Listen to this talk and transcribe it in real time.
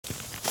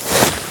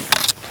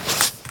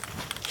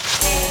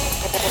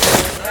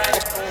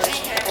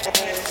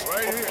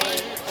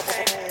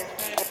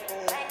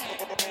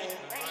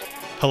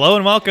Hello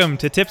and welcome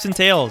to Tips and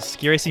Tales,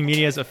 Ski Racing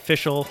Media's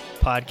official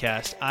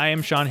podcast. I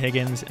am Sean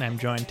Higgins, and I'm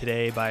joined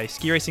today by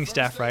ski racing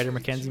staff writer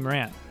Mackenzie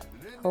Moran.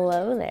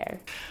 Hello there.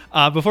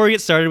 Before we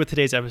get started with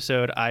today's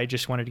episode, I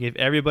just wanted to give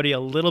everybody a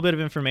little bit of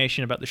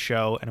information about the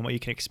show and what you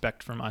can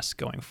expect from us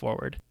going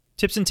forward.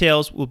 Tips and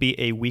Tales will be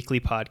a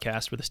weekly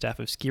podcast where the staff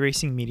of Ski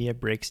Racing Media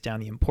breaks down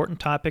the important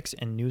topics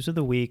and news of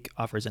the week,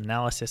 offers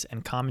analysis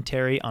and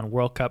commentary on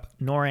World Cup,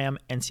 NORAM,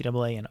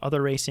 NCAA, and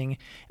other racing,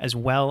 as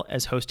well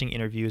as hosting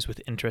interviews with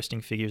interesting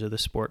figures of the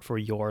sport for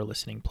your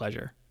listening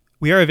pleasure.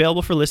 We are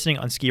available for listening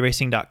on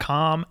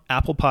skiracing.com,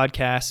 Apple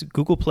Podcasts,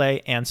 Google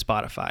Play, and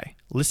Spotify.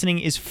 Listening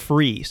is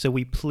free, so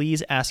we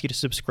please ask you to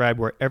subscribe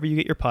wherever you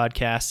get your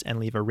podcasts and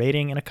leave a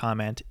rating and a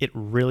comment. It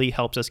really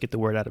helps us get the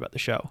word out about the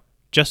show.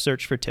 Just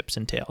search for Tips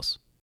and Tales.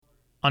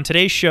 On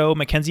today's show,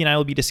 Mackenzie and I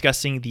will be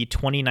discussing the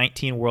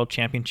 2019 World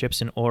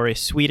Championships in Åre,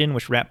 Sweden,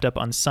 which wrapped up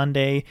on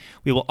Sunday.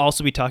 We will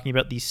also be talking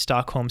about the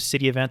Stockholm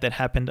City event that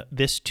happened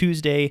this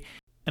Tuesday.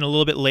 And a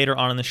little bit later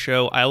on in the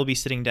show, I will be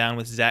sitting down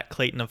with Zach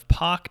Clayton of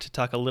POC to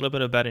talk a little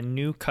bit about a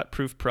new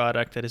cut-proof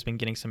product that has been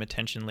getting some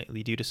attention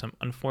lately due to some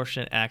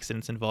unfortunate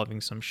accidents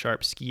involving some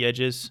sharp ski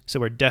edges. So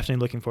we're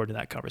definitely looking forward to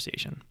that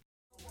conversation.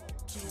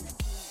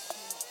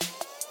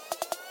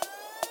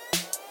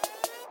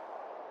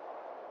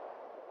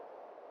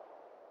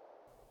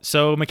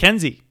 So,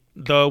 Mackenzie,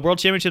 the World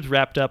Championships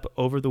wrapped up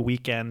over the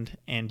weekend,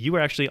 and you were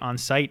actually on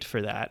site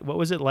for that. What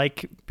was it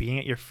like being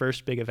at your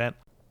first big event?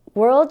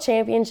 World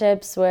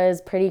Championships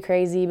was pretty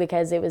crazy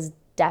because it was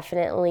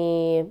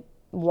definitely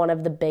one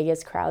of the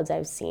biggest crowds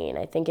I've seen.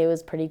 I think it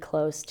was pretty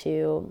close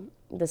to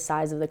the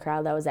size of the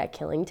crowd that was at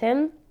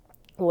Killington,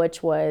 which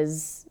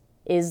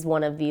is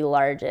one of the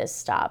largest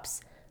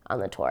stops on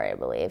the tour, I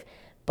believe.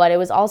 But it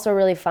was also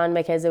really fun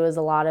because it was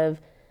a lot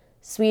of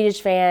Swedish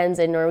fans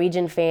and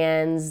Norwegian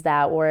fans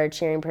that were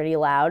cheering pretty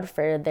loud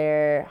for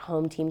their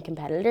home team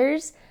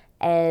competitors.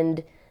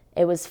 And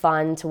it was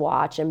fun to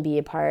watch and be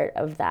a part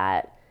of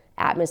that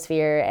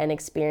atmosphere and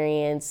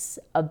experience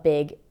a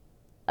big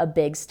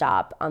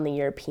stop on the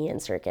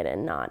European circuit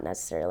and not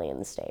necessarily in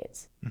the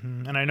States.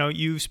 Mm-hmm. And I know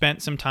you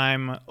spent some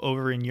time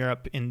over in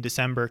Europe in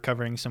December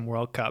covering some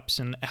World Cups.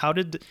 And how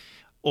did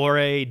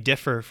Åre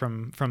differ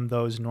from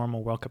those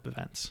normal World Cup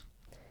events?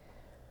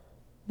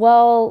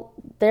 Well,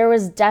 there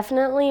was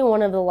definitely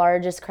one of the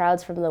largest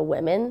crowds from the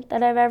women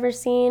that I've ever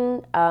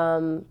seen,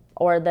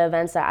 or the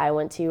events that I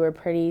went to were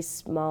pretty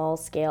small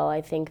scale.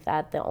 I think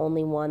that the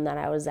only one that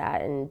I was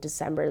at in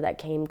December that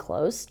came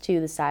close to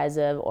the size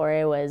of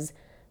Åre was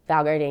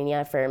Val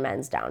Gardena for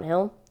men's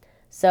downhill.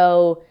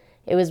 So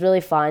it was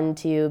really fun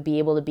to be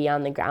able to be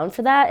on the ground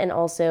for that and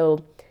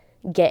also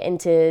get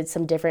into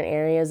some different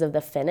areas of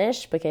the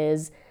finish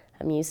because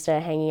I'm used to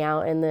hanging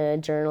out in the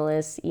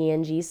journalists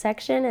ENG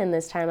section, and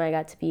this time I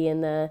got to be in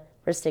the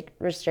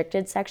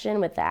restricted section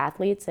with the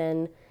athletes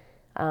and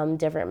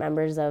different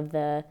members of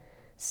the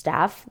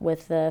staff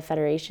with the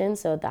federation,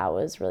 so that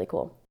was really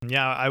cool.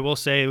 Yeah, I will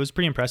say it was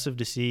pretty impressive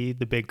to see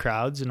the big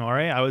crowds in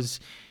Åre. I was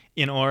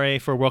in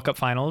Åre for World Cup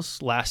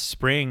finals last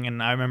spring,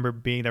 and I remember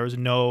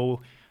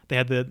they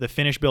had the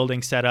finish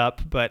building set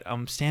up, but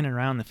I'm standing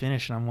around the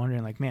finish and I'm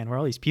wondering, like, man, where are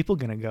all these people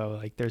going to go?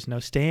 Like, there's no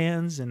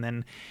stands. And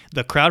then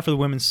the crowd for the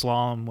women's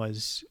slalom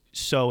was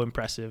so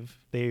impressive.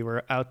 They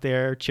were out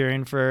there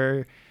cheering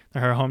for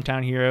her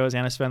hometown heroes,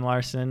 Anna Sven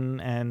Larsen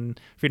and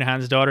Frida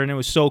Hansdotter. And it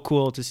was so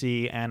cool to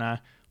see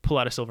Anna pull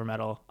out a silver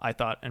medal, I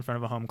thought, in front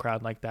of a home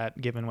crowd like that,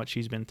 given what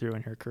she's been through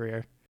in her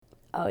career.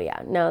 Oh,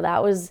 yeah. No,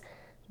 that was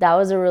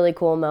a really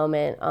cool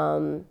moment.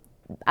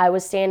 I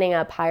was standing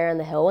up higher on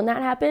the hill when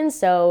that happened,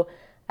 so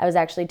I was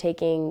actually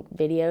taking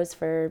videos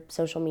for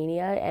social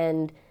media,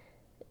 and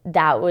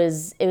it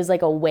was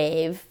like a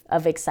wave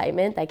of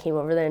excitement that came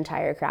over the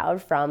entire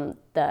crowd from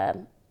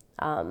the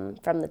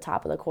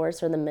top of the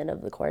course or the mid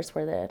of the course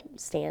where the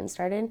stand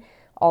started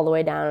all the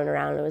way down and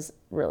around. It was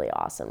really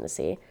awesome to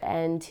see.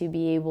 And to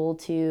be able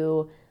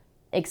to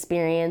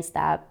experience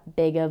that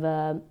big of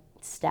a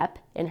step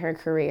in her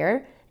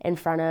career in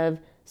front of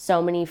so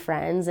many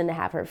friends and to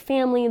have her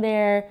family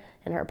there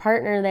and her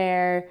partner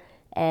there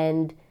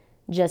and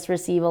just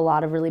receive a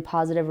lot of really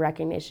positive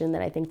recognition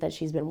that I think that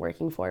she's been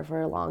working for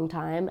a long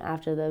time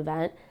after the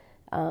event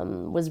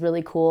was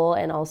really cool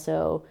and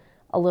also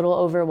a little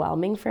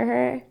overwhelming for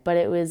her, but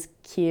it was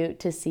cute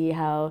to see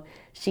how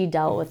she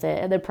dealt with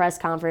it. The press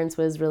conference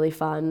was really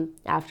fun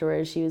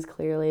afterwards. She was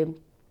clearly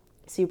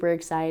super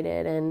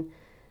excited, and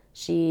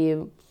she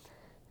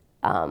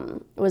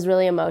was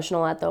really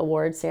emotional at the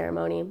award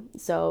ceremony.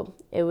 So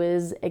it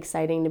was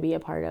exciting to be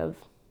a part of.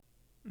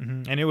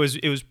 Mm-hmm. And it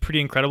was pretty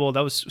incredible.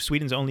 That was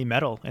Sweden's only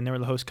medal, and they were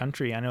the host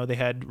country. I know they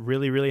had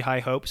really, really high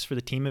hopes for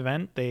the team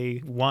event.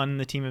 They won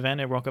the team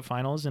event at World Cup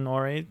finals in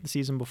Åre the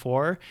season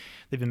before.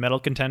 They've been medal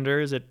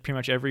contenders at pretty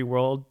much every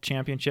World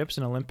Championships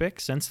and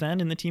Olympics since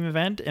then in the team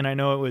event. And I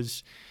know it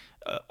was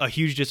a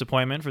huge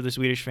disappointment for the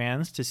Swedish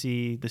fans to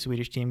see the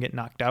Swedish team get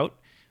knocked out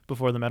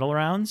before the medal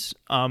rounds.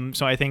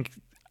 So I think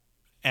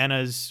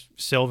Anna's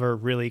silver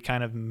really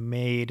kind of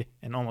made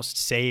and almost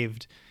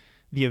saved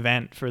the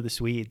event for the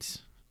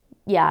Swedes.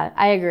 Yeah,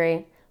 I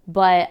agree.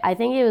 But I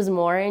think it was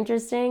more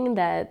interesting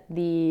that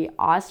the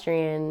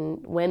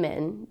Austrian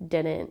women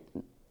didn't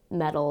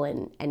medal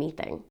in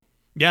anything.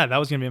 Yeah, that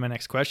was going to be my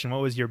next question.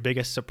 What was your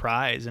biggest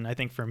surprise? And I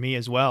think for me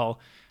as well,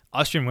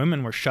 Austrian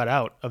women were shut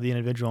out of the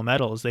individual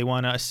medals. They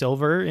won a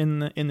silver in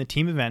the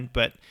team event,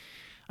 but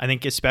I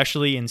think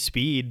especially in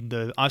speed,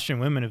 the Austrian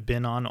women have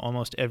been on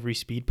almost every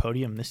speed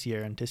podium this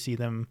year, and to see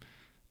them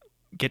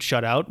get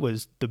shut out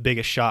was the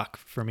biggest shock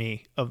for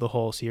me of the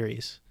whole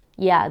series.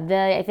 Yeah,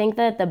 I think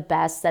that the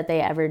best that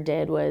they ever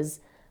did was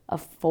a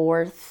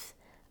fourth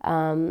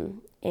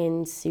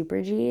in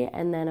Super G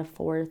and then a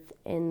fourth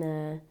in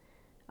the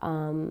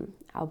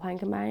Alpine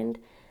combined.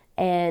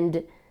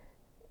 And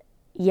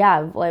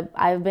yeah, like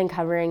I've been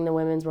covering the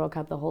Women's World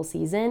Cup the whole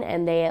season,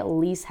 and they at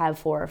least have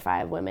 4 or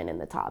 5 women in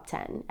the top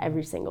 10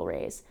 every single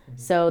race.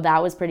 So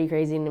that was pretty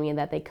crazy to me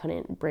that they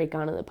couldn't break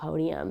onto the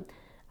podium.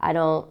 I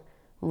don't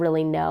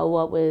really know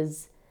what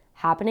was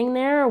happening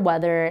there,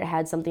 whether it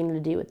had something to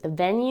do with the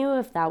venue,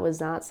 if that was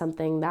not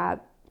something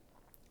that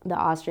the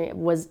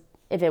Austrian was,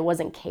 if it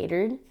wasn't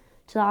catered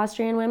to the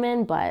Austrian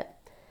women. But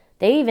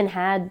they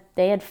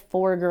had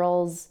 4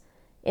 girls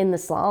in the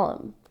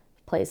slalom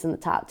place in the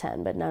top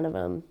 10, but none of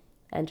them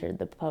entered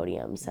the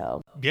podium.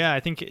 So yeah,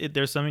 I think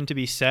there's something to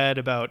be said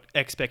about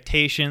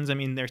expectations. I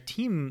mean, their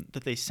team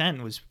that they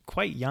sent was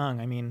quite young.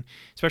 I mean,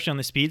 especially on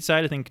the speed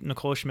side, I think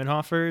Nicole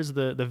Schmidhofer is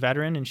the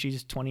veteran, and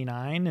she's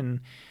 29, and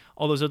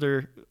all those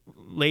other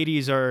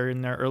ladies are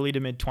in their early to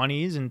mid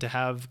 20s, and to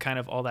have kind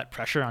of all that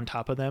pressure on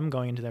top of them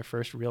going into their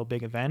first real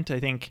big event,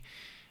 I think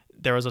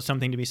there was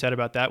something to be said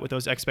about that with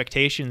those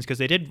expectations, because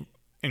they did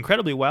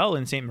incredibly well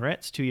in St.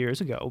 Moritz 2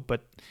 years ago,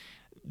 but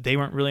they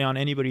weren't really on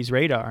anybody's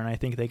radar, and I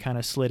think they kind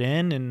of slid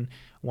in and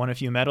won a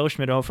few medals.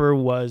 Schmidhofer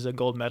was a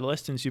gold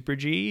medalist in Super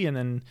G, and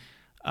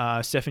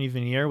then Stephanie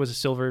Vanier was a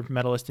silver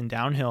medalist in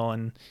downhill.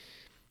 And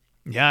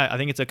yeah, I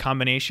think it's a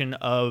combination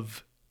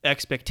of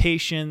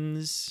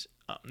expectations.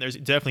 There's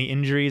definitely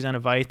injuries. Anna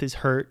Weith is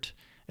hurt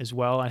as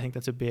well. I think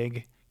that's a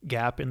big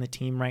gap in the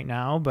team right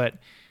now. But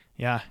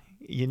yeah,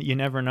 you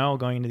never know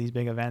going into these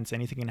big events.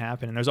 Anything can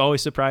happen, and there's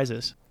always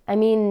surprises. I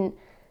mean,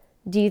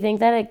 do you think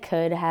that it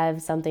could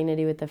have something to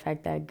do with the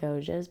fact that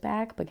Goja's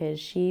back? Because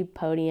she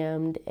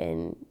podiumed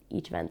in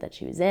each event that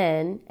she was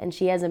in, and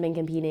she hasn't been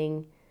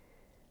competing,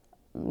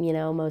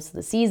 most of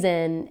the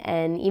season.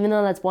 And even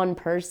though that's one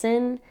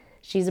person,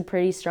 she's a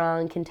pretty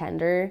strong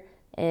contender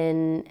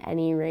in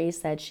any race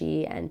that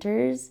she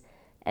enters.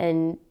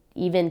 And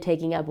even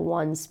taking up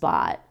one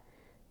spot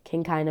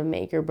can kind of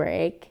make or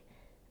break,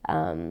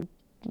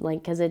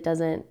 because it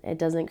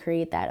doesn't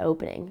create that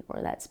opening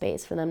or that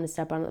space for them to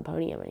step onto the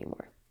podium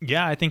anymore.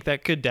 Yeah, I think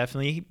that could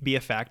definitely be a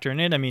factor in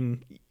it. I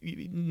mean,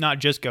 not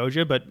just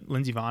Goja, but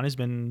Lindsey Vonn has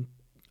been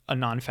a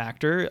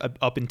non-factor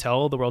up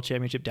until the World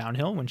Championship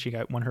downhill when she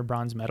won her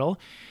bronze medal.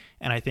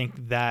 And I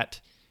think that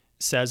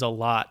says a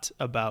lot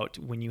about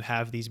when you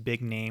have these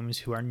big names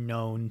who are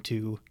known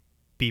to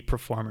be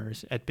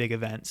performers at big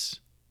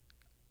events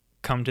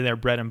come to their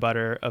bread and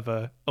butter of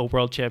a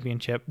World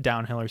Championship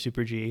downhill or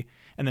Super G,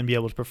 and then be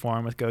able to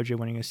perform, with Goja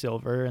winning a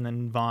silver, and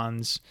then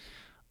Vonn's,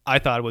 I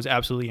thought it was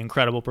absolutely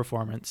incredible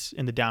performance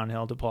in the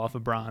downhill to pull off a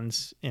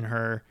bronze in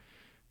her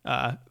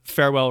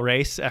farewell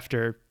race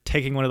after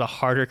taking one of the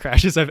harder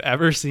crashes I've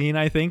ever seen,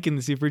 I think, in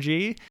the Super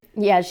G.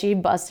 Yeah, she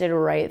busted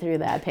right through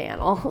that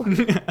panel.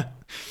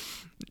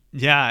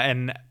 Yeah,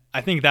 and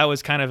I think that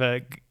was kind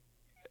of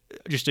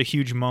just a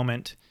huge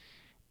moment,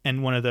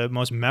 and one of the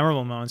most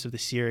memorable moments of the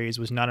series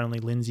was not only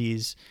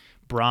Lindsey's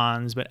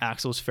bronze, but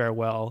Axel's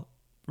farewell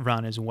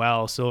run as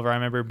well. Silver, I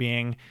remember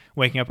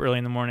waking up early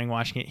in the morning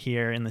watching it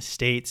here in the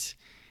States,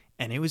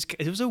 and it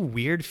was a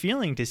weird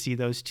feeling to see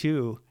those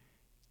two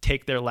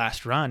take their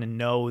last run and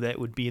know that it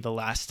would be the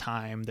last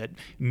time that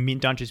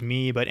not just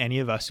me, but any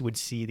of us would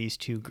see these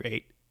two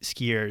great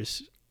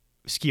skiers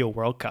ski a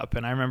World Cup.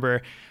 And I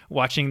remember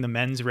watching the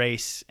men's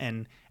race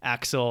and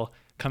Axel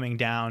coming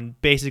down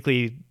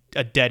basically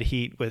a dead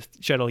heat with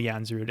Kjetil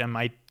Jansrud, and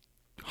my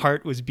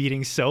heart was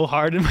beating so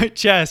hard in my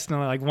chest,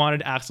 and I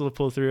wanted Axel to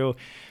pull through.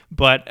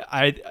 But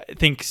I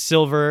think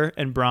silver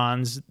and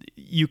bronze,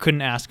 you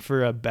couldn't ask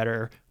for a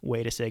better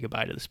way to say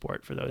goodbye to the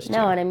sport for those two.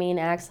 No, and I mean,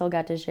 Axel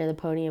got to share the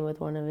podium with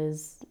one of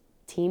his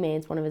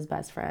teammates, one of his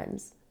best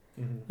friends,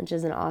 which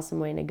is an awesome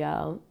way to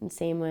go. And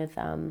same with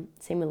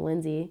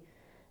Lindsey,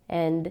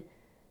 and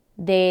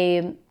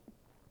they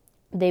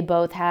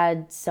both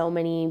had so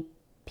many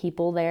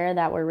people there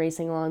that were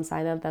racing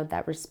alongside them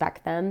that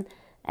respect them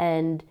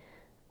and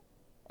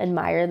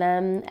admire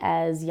them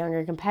as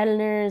younger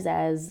competitors,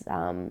 as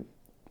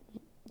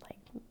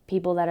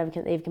people that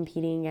they've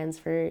competing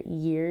against for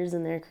years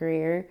in their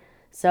career.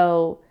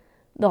 So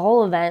the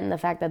whole event and the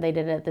fact that they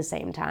did it at the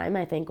same time,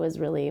 I think, was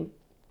really,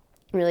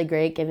 really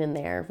great given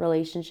their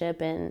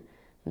relationship and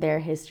their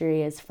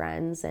history as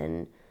friends,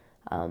 and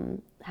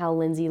how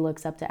Lindsey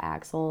looks up to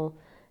Axel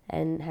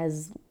and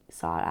has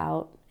sought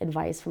out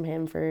advice from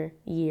him for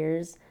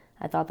years.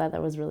 I thought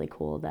that was really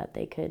cool that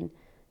they could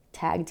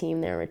tag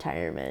team their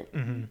retirement.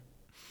 Mm-hmm. And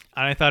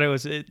I thought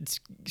it's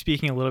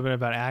speaking a little bit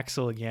about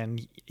Axel again,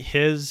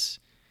 his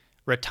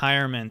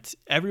retirement,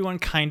 everyone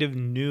kind of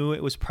knew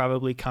it was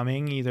probably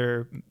coming,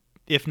 either,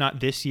 if not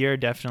this year,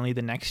 definitely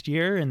the next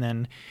year. And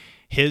then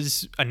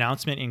his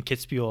announcement in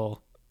Kitzbühel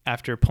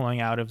after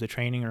pulling out of the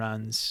training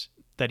runs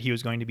that he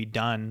was going to be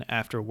done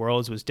after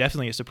Worlds was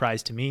definitely a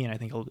surprise to me, and I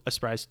think a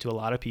surprise to a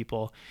lot of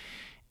people.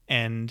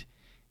 And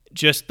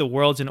just the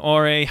Worlds in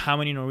Åre, how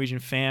many Norwegian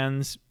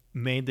fans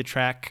made the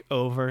trek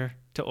over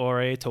to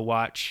Åre to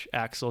watch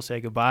Axel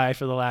say goodbye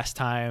for the last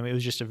time. It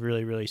was just a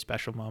really, really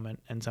special moment,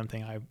 and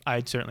something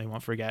I certainly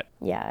won't forget.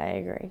 Yeah, I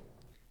agree.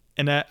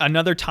 And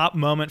another top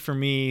moment for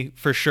me,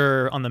 for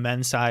sure, on the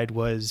men's side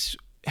was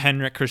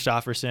Henrik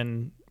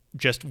Kristoffersen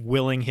just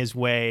willing his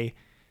way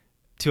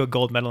to a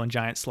gold medal in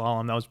giant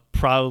slalom. That was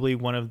probably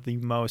one of the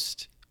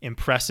most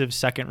impressive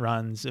second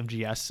runs of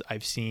GS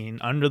I've seen.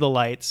 Under the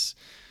lights,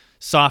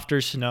 softer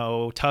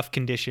snow, tough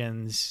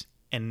conditions,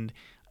 and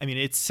I mean,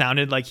 it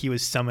sounded like he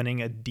was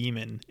summoning a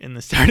demon in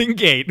the starting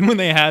gate when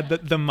they had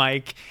the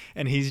mic,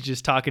 and he's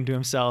just talking to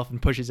himself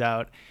and pushes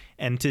out.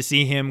 And to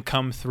see him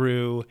come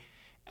through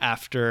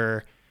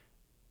after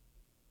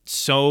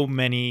so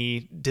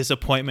many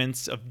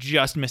disappointments of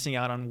just missing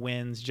out on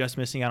wins, just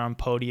missing out on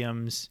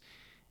podiums.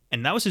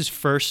 And that was his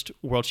first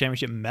World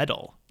Championship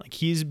medal. Like,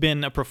 he's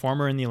been a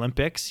performer in the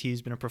Olympics.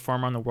 He's been a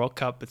performer on the World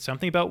Cup, but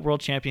something about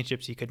World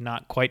Championships he could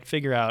not quite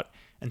figure out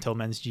until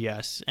men's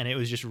GS. And it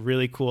was just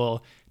really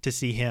cool to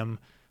see him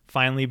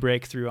finally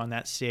break through on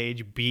that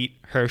stage, beat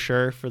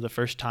Hirscher for the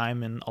first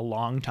time in a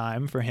long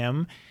time for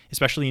him,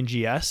 especially in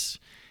GS.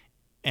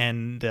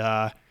 And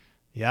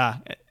yeah,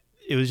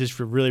 it was just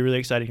a really, really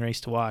exciting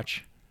race to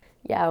watch.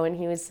 Yeah, when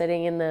he was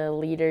sitting in the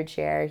leader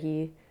chair,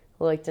 he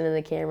looked into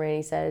the camera and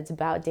he said, "It's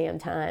about damn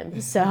time."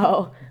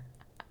 So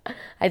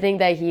I think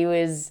that he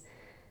was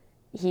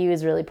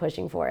really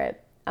pushing for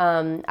it.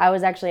 I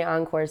was actually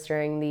on course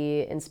during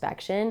the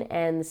inspection,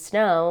 and the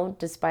snow,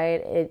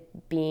 despite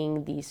it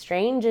being the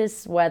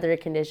strangest weather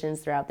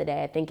conditions throughout the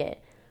day, I think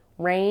it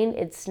rained,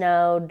 it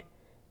snowed,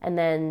 and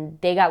then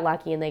they got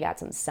lucky and they got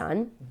some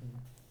sun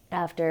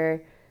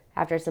after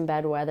some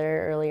bad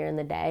weather earlier in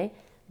the day.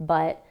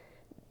 But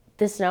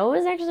the snow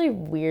was actually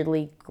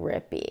weirdly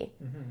grippy.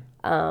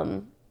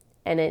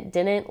 And it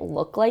didn't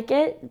look like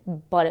it,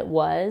 but it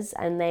was.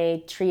 And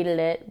they treated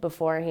it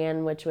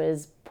beforehand, which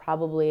was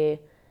probably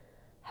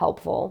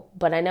helpful.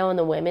 But I know in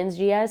the women's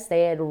GS,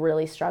 they had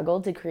really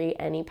struggled to create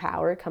any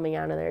power coming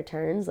out of their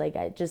turns. Like,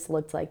 it just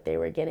looked like they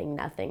were getting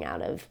nothing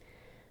out of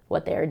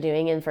what they were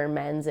doing. And for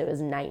men's, it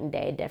was night and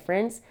day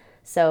difference.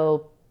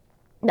 So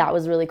that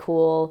was really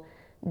cool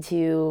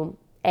to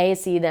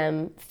see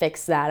them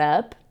fix that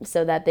up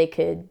so that they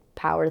could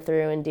power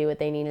through and do what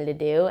they needed to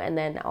do, and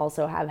then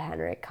also have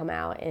Henrik come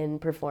out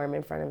and perform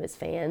in front of his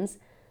fans,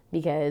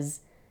 because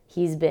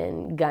he's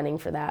been gunning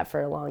for that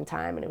for a long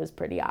time, and it was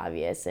pretty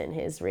obvious in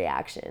his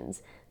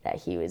reactions that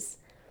he was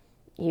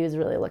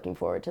really looking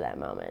forward to that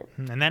moment.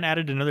 And that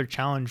added another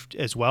challenge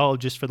as well,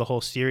 just for the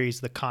whole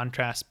series, the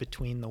contrast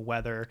between the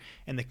weather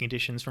and the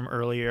conditions from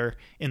earlier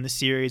in the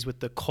series with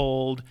the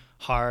cold,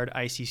 hard,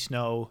 icy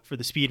snow for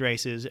the speed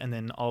races, and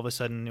then all of a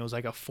sudden it was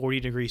like a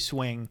 40-degree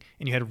swing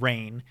and you had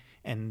rain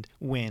and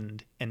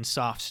wind and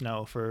soft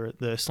snow for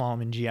the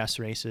slalom and GS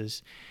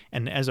races.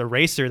 And as a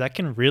racer, that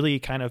can really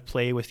kind of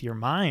play with your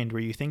mind,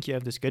 where you think you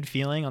have this good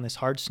feeling on this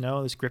hard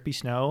snow, this grippy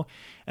snow,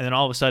 and then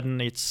all of a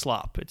sudden it's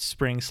slop, it's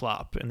spring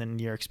slop, and then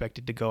you're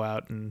expected to go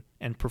out and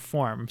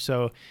perform.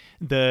 So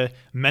the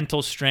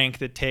mental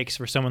strength it takes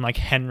for someone like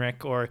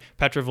Henrik or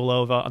Petra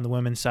Vlhova on the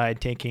women's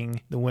side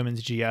taking the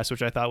women's GS,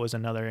 which I thought was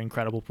another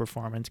incredible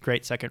performance,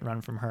 great second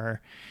run from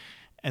her.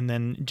 And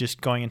then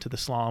just going into the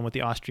slalom with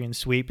the Austrian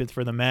sweep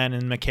for the men,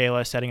 and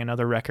Michaela setting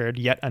another record,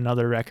 yet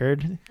another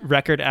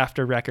record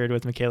after record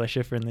with Michaela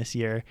Schifrin this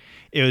year.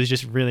 It was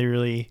just really,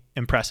 really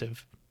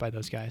impressive by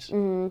those guys.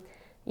 Mm-hmm.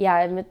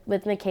 Yeah,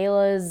 with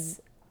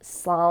Michaela's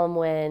slalom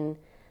win,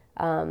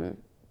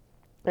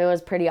 it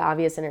was pretty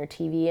obvious in her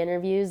TV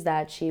interviews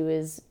that she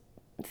was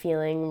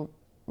feeling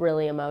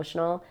really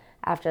emotional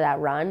after that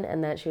run,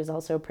 and that she was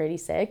also pretty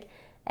sick.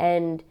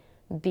 And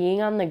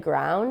being on the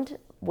ground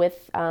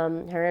with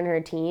her and her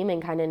team, and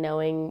kind of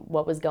knowing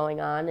what was going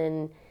on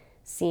and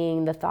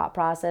seeing the thought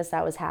process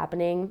that was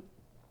happening,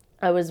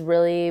 I was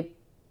really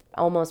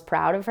almost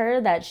proud of her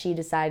that she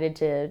decided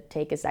to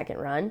take a second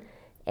run.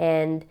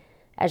 And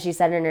as she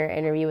said in her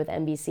interview with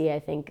NBC, I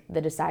think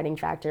the deciding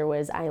factor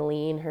was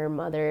Eileen, her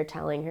mother,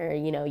 telling her,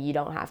 you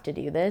don't have to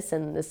do this.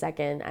 And the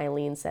second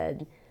Eileen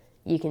said,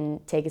 you can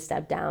take a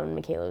step down,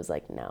 Michaela was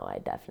like, no, I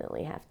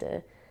definitely have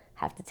to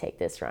take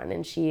this run.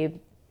 And she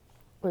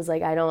was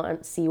like, I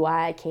don't see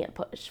why I can't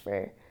push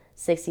for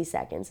 60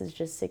 seconds. It's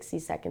just 60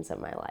 seconds of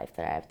my life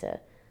that I have to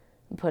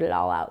put it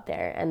all out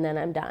there, and then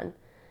I'm done.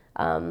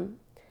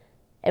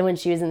 And when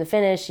she was in the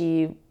finish,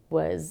 she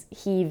was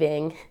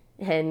heaving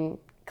and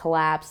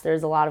collapsed.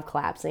 There's a lot of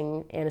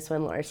collapsing. Anna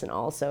Svend Larsen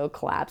also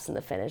collapsed in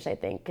the finish, I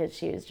think, because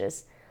she was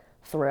just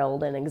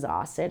thrilled and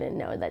exhausted and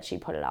know that she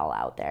put it all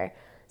out there.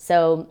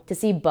 So to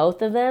see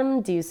both of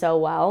them do so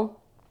well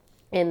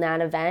in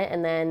that event,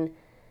 and then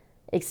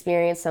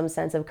experience some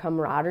sense of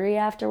camaraderie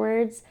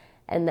afterwards,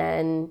 and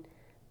then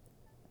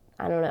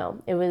I don't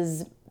know. It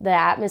was, the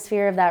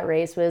atmosphere of that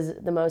race was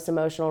the most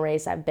emotional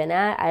race I've been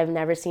at. I've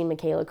never seen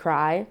Michaela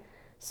cry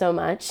so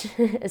much,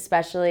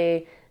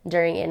 especially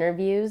during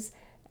interviews.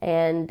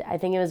 And I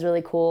think it was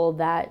really cool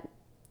that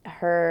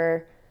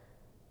her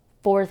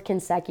fourth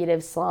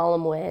consecutive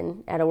slalom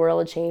win at a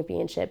world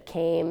championship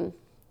came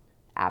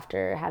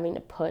after having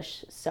to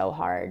push so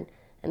hard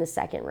in the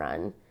second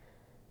run.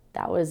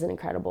 That was an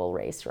incredible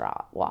race to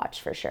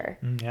watch for sure.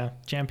 Yeah,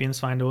 champions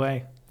find a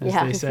way, as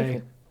they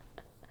say.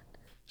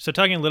 So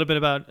talking a little bit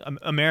about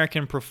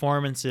American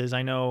performances,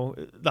 I know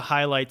the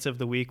highlights of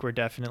the week were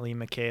definitely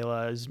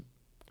Michaela's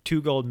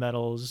 2 gold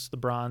medals, the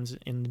bronze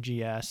in the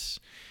GS,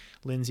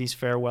 Lindsay's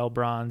farewell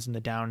bronze in the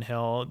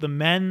downhill. The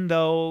men,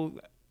 though,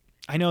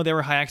 I know there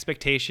were high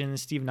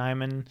expectations. Steve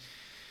Nyman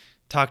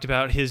talked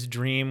about his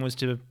dream was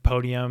to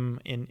podium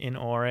in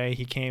Ore.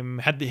 He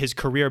had his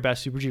career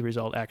best Super G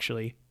result,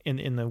 actually,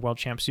 in the World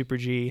Champ Super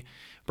G.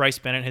 Bryce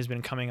Bennett has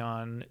been coming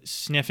on,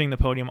 sniffing the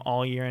podium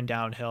all year in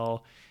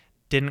downhill.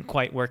 Didn't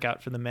quite work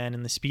out for the men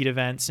in the speed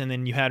events. And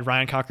then you had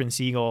Ryan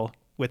Cochran-Siegel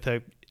with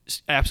a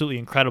absolutely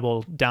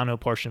incredible downhill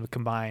portion of the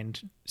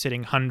combined,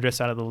 sitting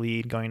hundredths out of the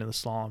lead going to the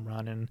slalom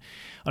run, and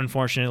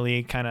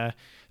unfortunately kind of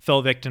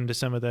fell victim to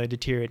some of the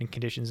deteriorating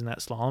conditions in that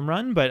slalom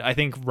run. But I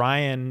think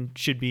Ryan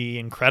should be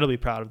incredibly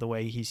proud of the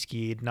way he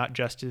skied, not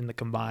just in the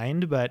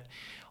combined, but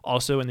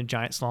also in the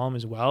giant slalom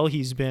as well.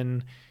 He's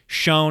been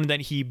shown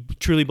that he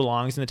truly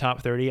belongs in the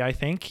top 30, I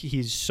think.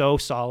 He's so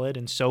solid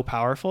and so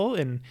powerful.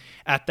 And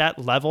at that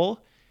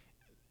level,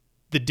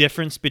 the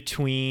difference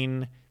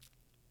between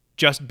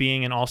just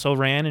being an also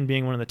ran and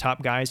being one of the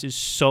top guys is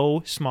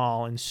so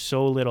small and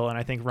so little. And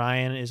I think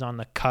Ryan is on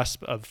the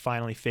cusp of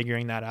finally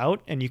figuring that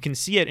out. And you can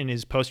see it in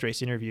his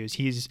post-race interviews.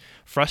 He's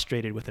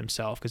frustrated with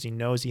himself because he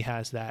knows he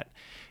has that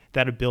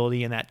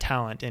ability and that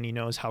talent, and he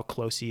knows how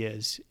close he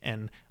is.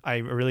 And I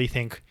really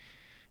think,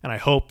 and I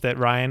hope that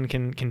Ryan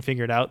can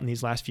figure it out in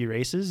these last few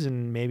races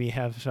and maybe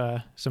have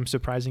some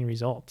surprising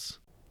results.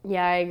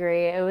 Yeah, I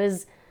agree. It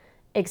was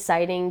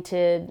exciting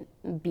to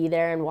be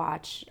there and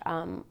watch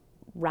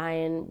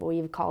Ryan.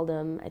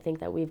 I think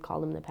that we've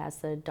called him in the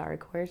past the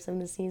dark horse of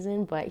the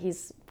season, but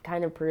he's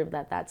kind of proved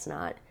that that's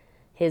not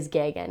his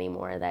gig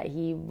anymore, that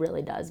he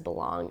really does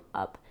belong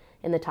up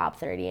in the top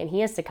 30, and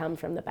he has to come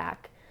from the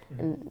back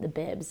in the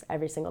bibs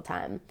every single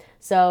time.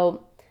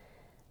 So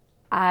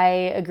I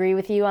agree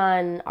with you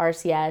on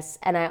RCS,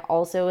 and I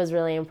also was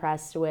really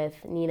impressed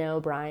with Nina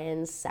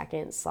O'Brien's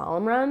second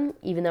slalom run.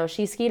 Even though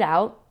she skied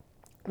out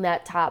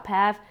that top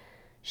half,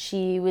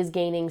 she was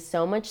gaining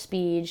so much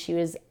speed. She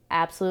was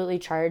absolutely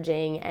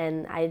charging,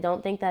 and I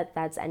don't think that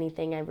that's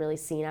anything I've really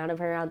seen out of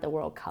her at the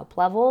World Cup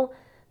level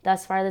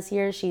thus far this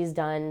year. She's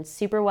done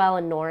super well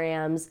in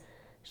NORAMs.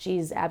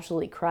 She's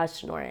absolutely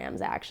crushed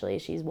NORAMs, actually.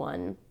 She's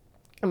won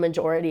a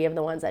majority of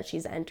the ones that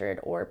she's entered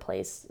or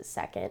placed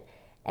second.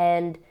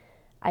 And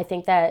I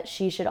think that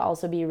she should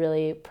also be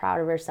really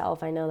proud of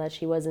herself. I know that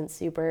she wasn't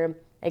super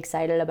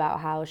excited about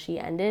how she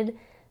ended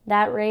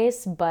that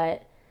race,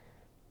 but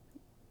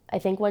I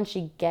think when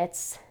she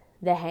gets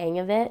the hang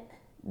of it,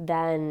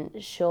 then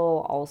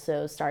she'll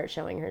also start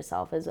showing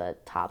herself as a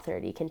top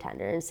 30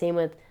 contender. And same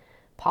with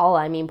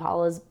Paula. I mean,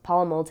 Paula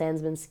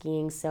Multan's been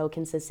skiing so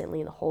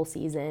consistently the whole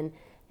season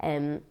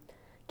and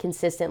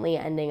consistently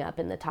ending up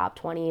in the top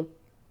 20.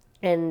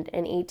 And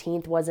an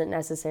 18th wasn't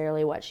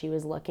necessarily what she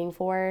was looking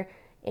for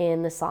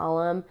in the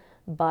slalom,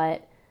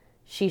 but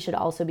she should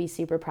also be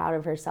super proud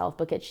of herself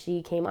because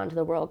she came onto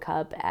the World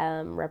Cup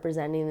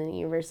representing the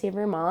University of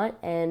Vermont,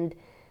 and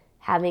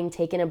having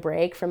taken a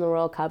break from the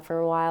World Cup for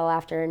a while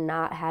after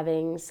not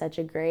having such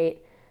a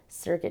great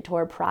circuit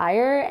tour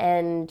prior,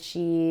 and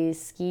she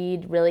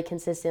skied really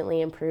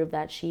consistently and proved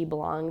that she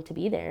belonged to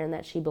be there and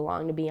that she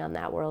belonged to be on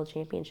that World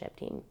Championship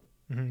team.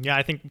 Mm-hmm. Yeah,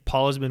 I think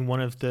Paula's been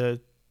one of the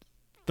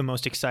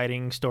most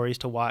exciting stories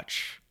to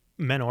watch,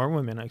 men or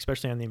women,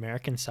 especially on the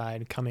American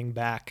side, coming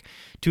back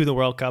to the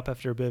World Cup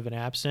after a bit of an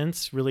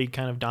absence, really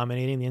kind of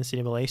dominating the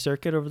NCAA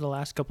circuit over the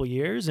last couple of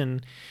years.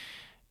 And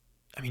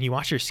I mean, you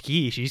watch her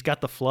ski, she's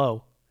got the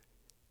flow.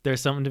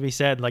 There's something to be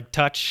said, like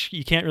touch.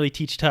 You can't really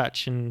teach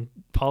touch, and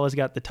Paula's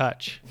got the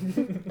touch.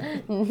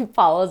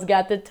 Paula's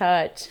got the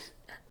touch.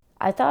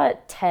 I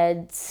thought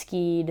Ted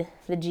skied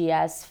the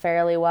GS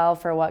fairly well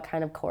for what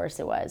kind of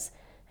course it was.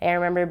 I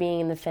remember being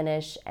in the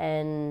finish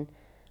and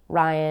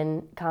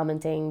Ryan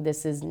commenting,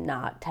 "This is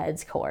not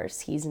Ted's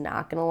course. He's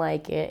not going to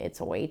like it. It's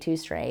way too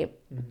straight."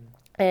 Mm-hmm.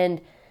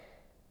 And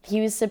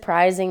he was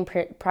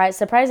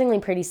surprisingly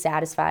pretty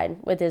satisfied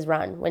with his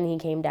run when he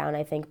came down,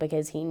 I think,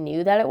 because he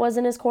knew that it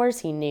wasn't his course.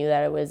 He knew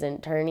that it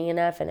wasn't turny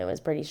enough and it was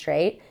pretty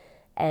straight.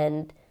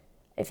 And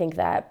I think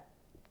that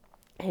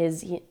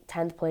his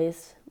 10th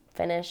place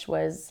finish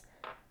was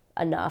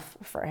enough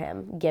for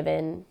him,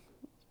 given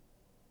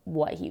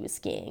what he was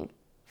skiing,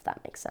 if that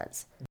makes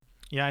sense.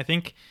 Yeah, I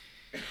think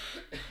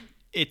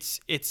it's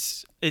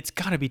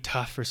got to be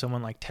tough for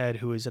someone like Ted,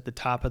 who is at the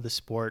top of the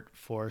sport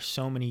for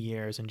so many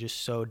years and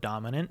just so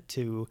dominant,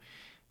 to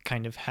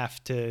kind of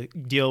have to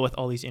deal with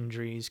all these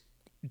injuries,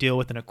 deal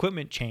with an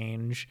equipment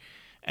change,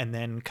 and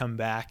then come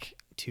back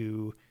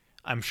to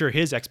I'm sure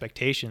his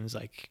expectations,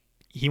 like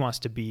he wants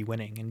to be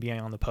winning and being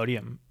on the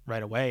podium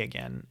right away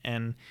again.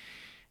 And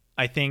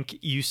I think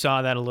you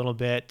saw that a little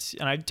bit.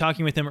 And I'm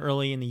talking with him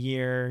early in the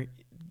year.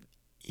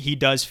 He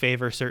does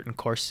favor certain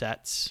course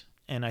sets.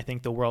 And I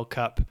think the World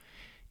Cup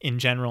in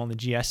general on the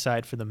GS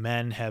side for the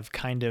men have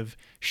kind of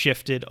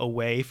shifted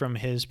away from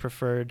his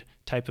preferred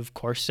type of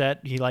course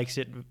set. He likes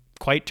it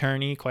quite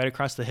turny, quite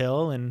across the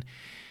hill. And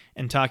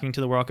talking to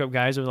the World Cup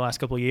guys over the last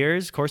couple of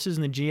years, courses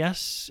in the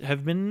GS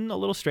have been a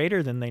little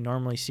straighter than they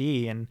normally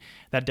see. And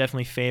that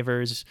definitely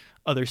favors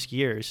other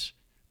skiers.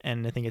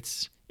 And I think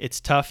it's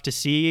tough to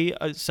see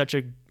such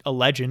a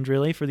legend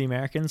really for the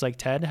Americans like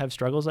Ted have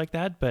struggles like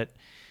that. But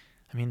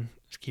I mean,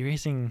 ski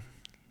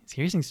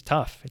racing's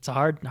tough. It's a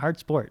hard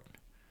sport.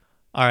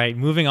 All right,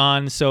 moving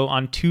on. So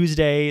on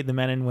Tuesday, the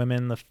men and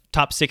women, the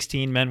top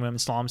 16 men and women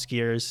slalom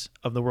skiers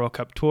of the World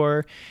Cup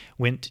Tour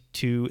went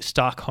to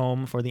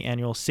Stockholm for the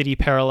annual City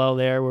Parallel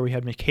there, where we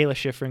had Michaela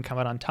Schifrin come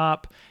out on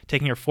top,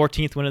 taking her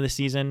 14th win of the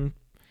season,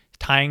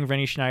 tying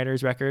Vreni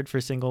Schneider's record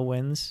for single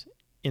wins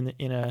in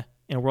a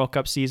World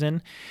Cup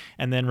season,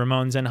 and then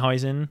Ramon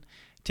Zenhuizen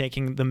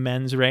taking the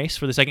men's race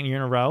for the second year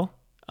in a row.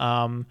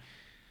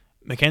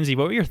 Mackenzie,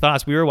 what were your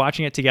thoughts? We were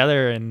watching it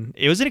together, and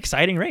it was an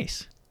exciting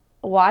race.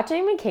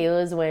 Watching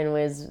Michaela's win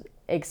was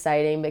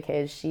exciting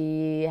because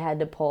she had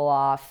to pull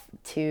off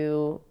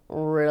two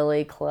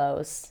really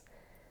close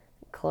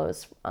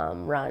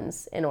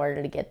runs in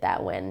order to get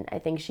that win. I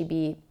think she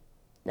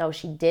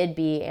did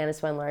beat Anna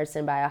Swen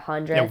Larsen by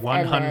 100th. Yeah,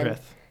 100th.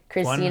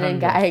 Christina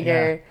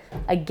Geiger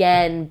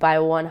again by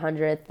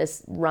 100th,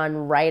 this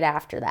run right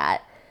after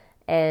that.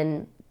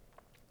 And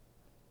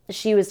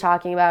she was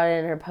talking about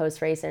it in her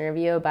post-race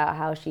interview about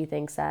how she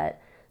thinks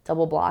that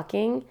double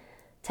blocking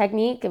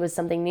technique, it was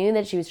something new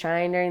that she was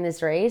trying during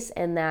this race,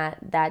 and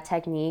that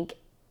technique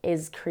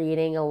is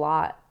creating a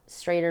lot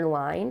straighter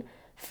line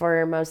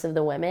for most of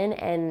the women.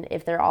 And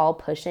if they're all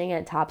pushing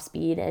at top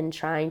speed and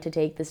trying to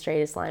take the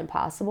straightest line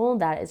possible,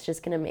 that is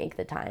just going to make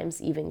the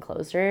times even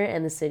closer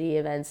and the city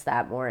events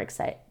that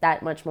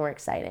much more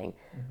exciting.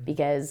 Mm-hmm.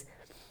 Because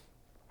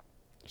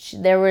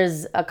there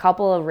was a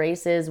couple of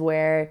races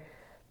where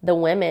the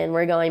women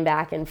were going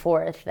back and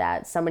forth,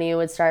 that somebody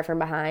would start from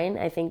behind.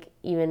 I think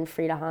even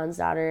Frida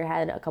Hansdotter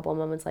had a couple of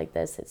moments like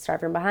this. It'd start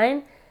from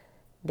behind,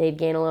 they'd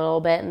gain a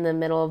little bit in the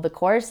middle of the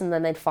course, and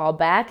then they'd fall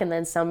back, and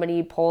then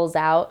somebody pulls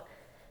out,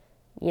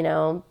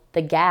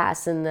 the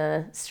gas in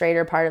the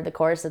straighter part of the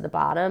course at the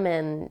bottom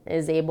and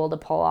is able to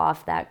pull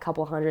off that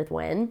couple hundredth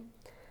win.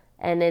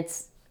 And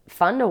it's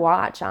fun to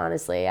watch,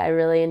 honestly. I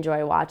really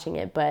enjoy watching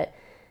it, but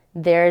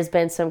there's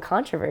been some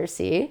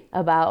controversy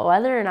about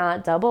whether or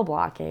not double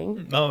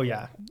blocking. Oh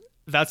yeah.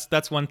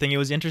 That's one thing. It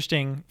was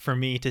interesting for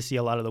me to see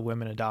a lot of the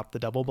women adopt the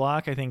double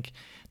block. I think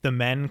the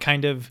men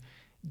kind of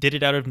did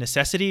it out of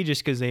necessity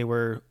just because they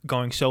were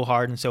going so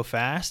hard and so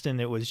fast, and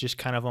it was just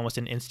kind of almost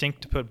an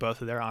instinct to put both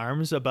of their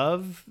arms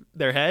above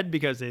their head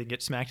because they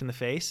get smacked in the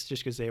face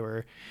just because they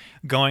were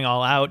going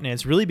all out. And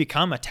it's really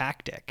become a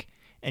tactic.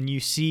 And you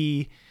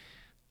see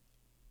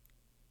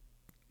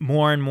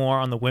more and more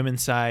on the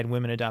women's side,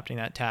 women adopting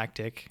that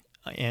tactic.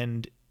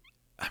 And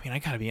I mean, I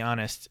gotta be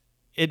honest,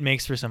 it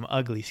makes for some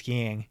ugly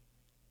skiing.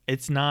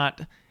 It's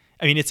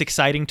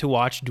exciting to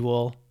watch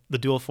the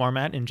dual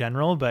format in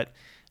general, but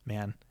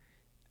man,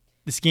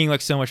 the skiing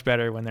looks so much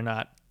better when they're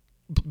not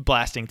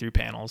blasting through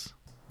panels.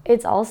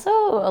 It's also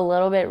a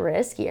little bit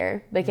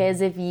riskier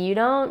because if you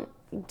don't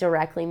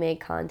directly make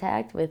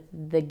contact with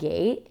the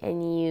gate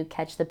and you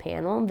catch the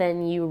panel,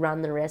 then you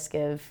run the risk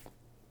of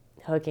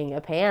hooking a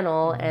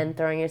panel and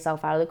throwing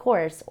yourself out of the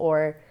course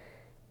or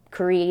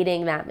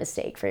creating that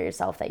mistake for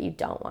yourself that you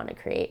don't want to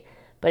create.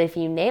 But if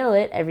you nail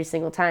it every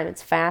single time,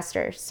 it's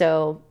faster.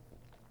 So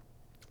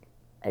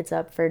it's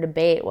up for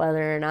debate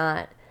whether or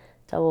not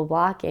double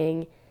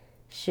blocking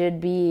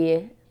should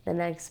be the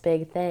next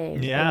big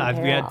thing.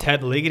 Yeah, we had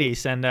Ted Ligety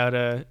send out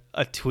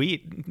a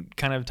tweet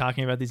kind of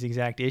talking about these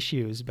exact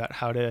issues about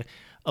how to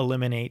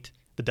eliminate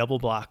the double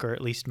block, or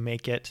at least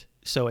make it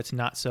so it's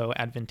not so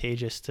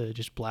advantageous to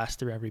just blast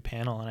through every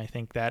panel. And I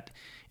think that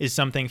is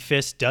something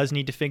FIS does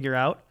need to figure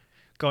out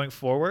going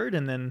forward.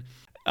 And then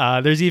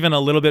there's even a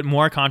little bit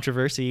more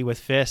controversy with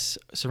FIS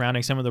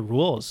surrounding some of the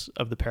rules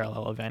of the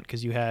parallel event,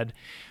 because you had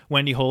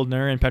Wendy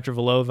Holdner and Petra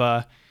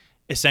Vlhova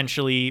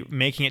essentially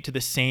making it to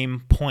the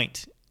same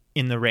point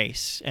in the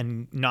race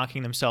and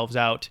knocking themselves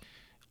out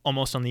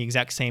almost on the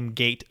exact same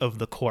gate of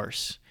the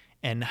course,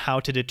 and how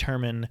to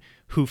determine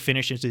who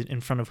finishes in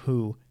front of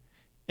who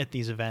at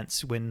these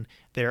events when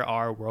there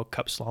are World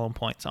Cup slalom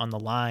points on the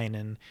line.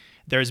 And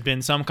there's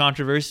been some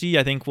controversy.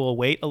 I think we'll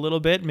wait a little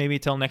bit, maybe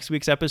till next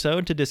week's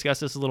episode, to discuss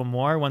this a little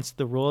more once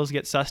the rules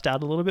get sussed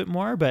out a little bit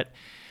more. But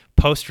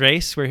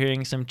post-race, we're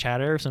hearing some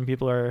chatter. Some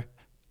people are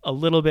a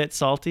little bit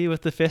salty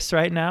with the FIS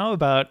right now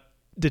about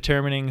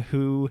determining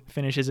who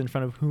finishes in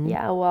front of whom.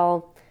 Yeah,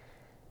 well,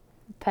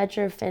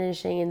 Petra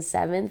finishing in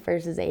 7th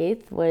versus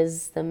 8th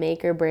was the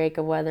make or break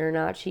of whether or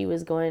not she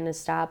was going to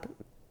stop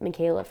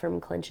Michaela from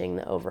clinching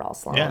the overall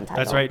slalom title. Yeah,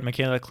 that's right.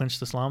 Michaela clinched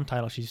the slalom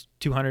title. She's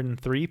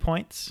 203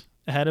 points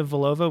ahead of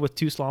Vlhova with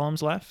 2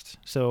 slaloms left.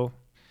 So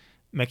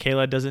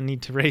Michaela doesn't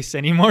need to race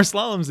any more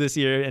slaloms this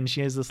year, and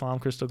she is the Slalom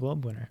Crystal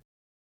Globe winner.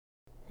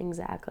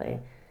 Exactly.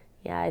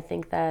 Yeah, I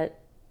think that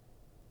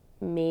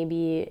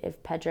maybe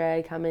if Petra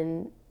had come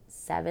in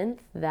 7th,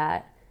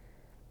 that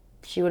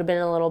she would have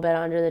been a little bit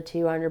under the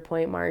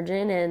 200-point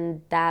margin,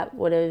 and that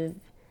would have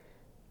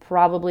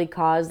probably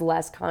caused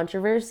less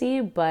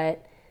controversy,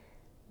 but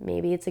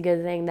maybe it's a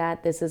good thing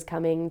that this is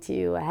coming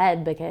to a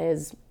head,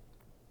 because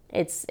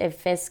if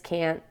FIS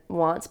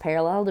wants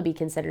parallel to be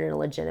considered a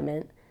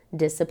legitimate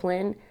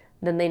discipline,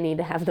 then they need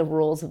to have the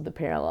rules of the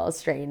parallel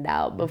straightened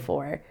out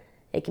before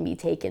it can be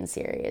taken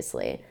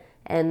seriously.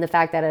 And the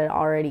fact that it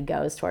already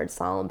goes towards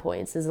slalom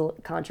points is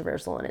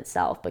controversial in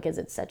itself, because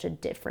it's such a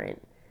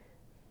different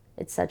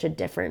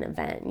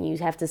event. You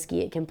have to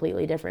ski it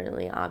completely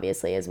differently.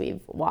 Obviously, as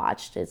we've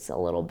watched, it's a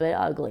little bit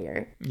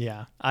uglier.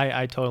 Yeah,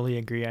 I totally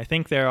agree. I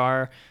think there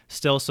are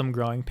still some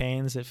growing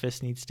pains that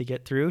FIS needs to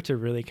get through to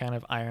really kind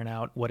of iron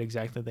out what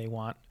exactly they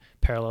want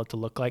parallel to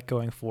look like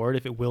going forward,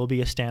 if it will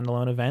be a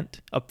standalone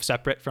event up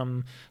separate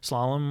from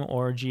slalom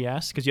or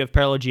GS, because you have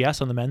parallel GS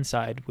on the men's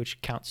side,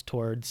 which counts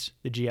towards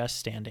the GS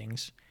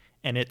standings,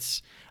 and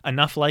it's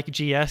enough like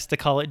GS to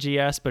call it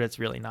GS, but it's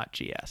really not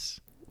GS.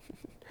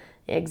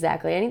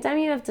 Exactly. Anytime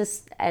you have to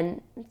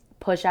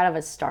push out of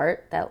a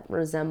start that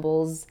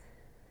resembles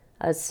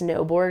a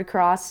snowboard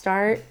cross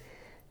start,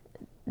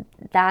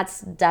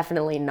 that's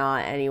definitely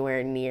not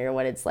anywhere near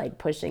what it's like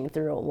pushing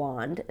through a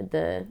wand at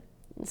the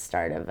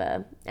start of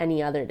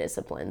any other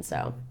discipline.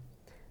 So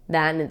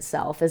that in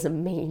itself is a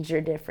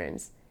major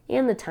difference.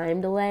 And the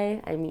time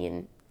delay, I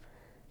mean,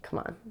 come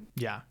on.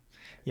 Yeah.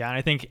 And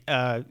I think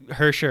Marcel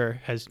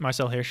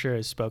Hirscher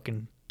has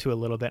spoken to a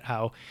little bit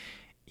how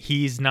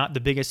he's not the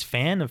biggest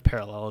fan of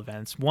parallel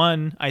events.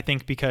 One, I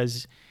think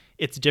because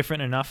it's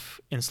different enough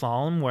in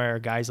slalom where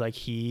guys like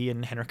he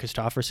and Henrik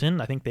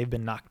Kristoffersen, I think they've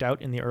been knocked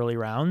out in the early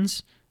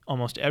rounds,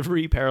 almost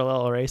every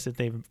parallel race that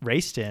they've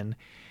raced in.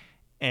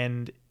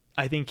 And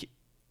I think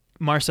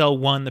Marcel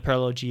won the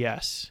parallel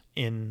GS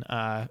in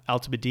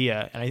Alta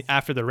Badia. And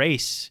after the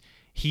race,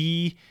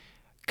 he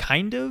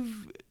kind of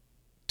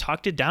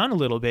talked it down a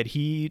little bit.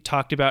 He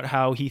talked about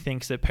how he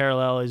thinks that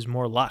parallel is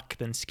more luck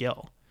than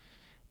skill.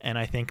 And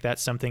I think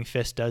that's something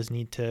FIS does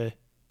need to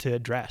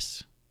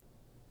address.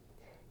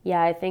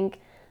 Yeah, I think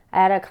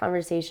I had a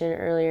conversation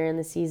earlier in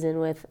the season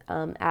with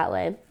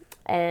Atle.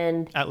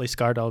 And Atle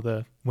Skardal,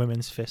 the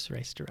women's FIS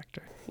race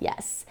director.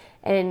 Yes.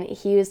 And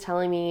he was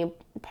telling me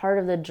part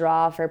of the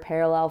draw for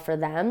parallel for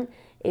them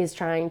is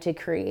trying to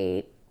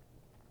create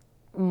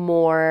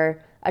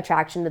more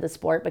attraction to the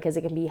sport, because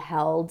it can be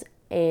held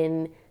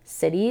in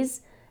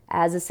cities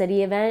as a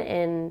city event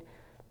and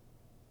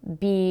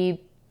be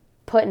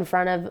put in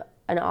front of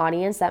an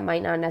audience that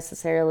might not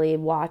necessarily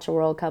watch a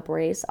World Cup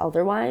race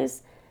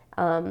otherwise.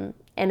 And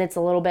it's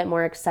a little bit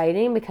more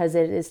exciting because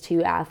it is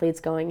 2 athletes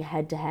going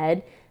head to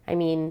head. I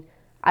mean,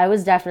 I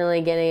was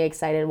definitely getting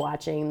excited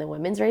watching the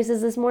women's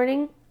races this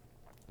morning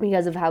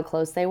because of how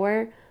close they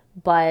were.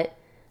 But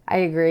I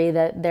agree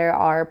that there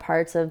are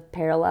parts of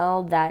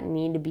parallel that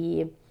need to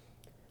be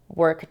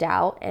worked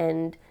out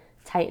and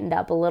tightened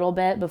up a little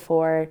bit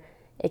before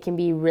it can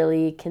be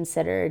really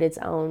considered its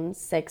own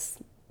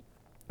 6th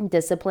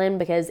discipline,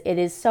 because it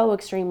is so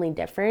extremely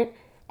different.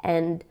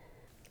 And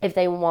if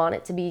they want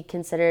it to be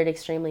considered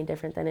extremely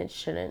different, then it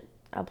shouldn't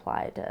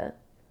apply to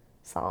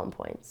slalom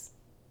points,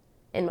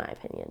 in my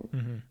opinion.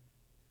 Mm-hmm.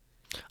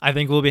 I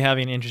think we'll be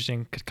having an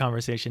interesting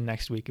conversation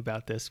next week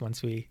about this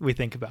once we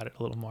think about it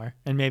a little more,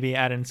 and maybe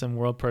add in some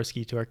World Pro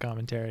Ski Tour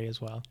commentary as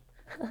well.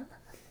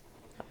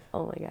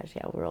 Oh my gosh,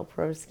 yeah, World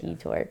Pro Ski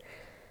Tour.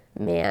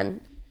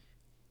 Man.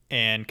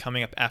 And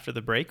coming up after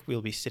the break,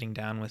 we'll be sitting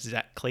down with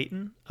Zach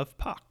Clayton of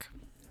POC.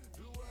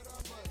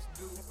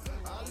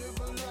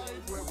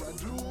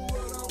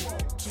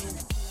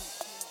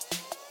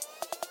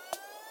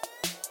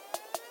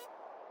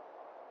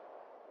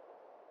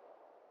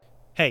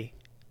 Hey,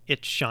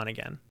 it's Sean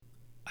again.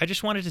 I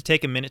just wanted to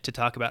take a minute to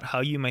talk about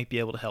how you might be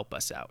able to help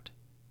us out.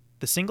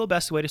 The single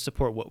best way to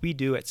support what we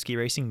do at Ski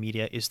Racing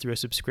Media is through a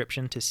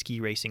subscription to Ski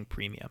Racing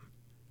Premium.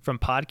 From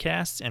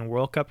podcasts and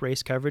World Cup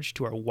race coverage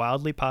to our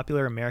wildly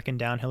popular American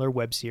Downhiller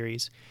web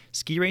series,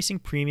 Ski Racing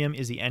Premium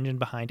is the engine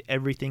behind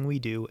everything we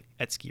do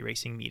at Ski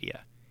Racing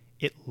Media.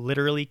 It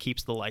literally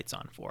keeps the lights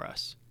on for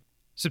us.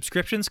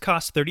 Subscriptions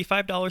cost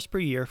 $35 per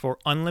year for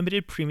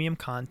unlimited premium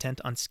content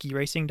on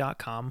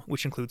skiracing.com,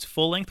 which includes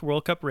full-length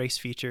World Cup race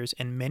features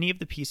and many of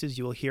the pieces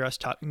you will hear us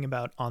talking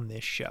about on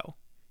this show.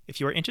 If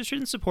you are interested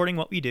in supporting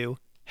what we do,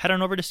 head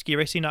on over to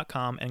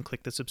skiracing.com and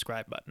click the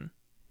subscribe button.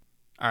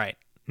 All right,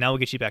 now we'll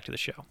get you back to the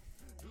show.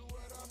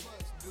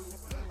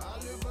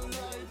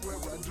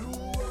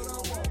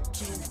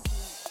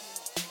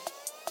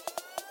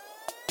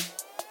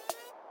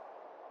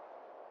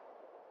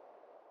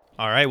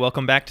 All right,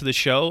 welcome back to the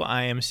show.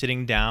 I am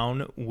sitting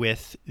down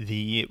with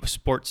the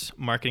sports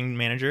marketing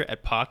manager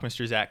at POC,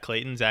 Mr. Zach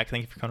Clayton. Zach,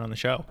 thank you for coming on the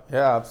show.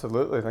 Yeah,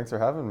 absolutely. Thanks for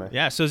having me.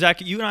 Yeah, so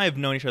Zach, you and I have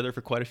known each other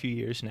for quite a few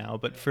years now,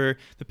 but for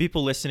the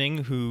people listening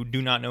who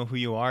do not know who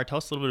you are, tell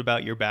us a little bit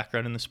about your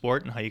background in the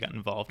sport and how you got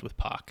involved with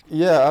POC.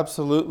 Yeah,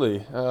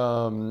 absolutely.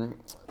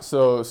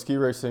 So ski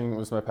racing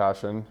was my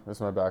passion, was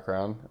my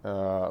background.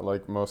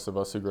 Like most of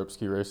us who grew up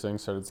ski racing,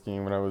 started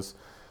skiing when I was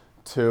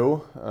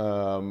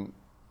 2.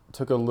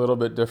 Took a little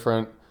bit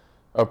different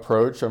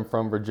approach. I'm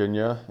from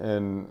Virginia,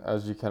 and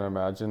as you can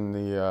imagine,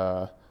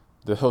 the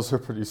hills are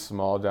pretty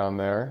small down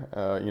there.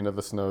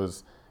 The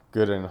snow's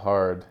good and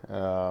hard,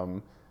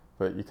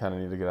 but you kind of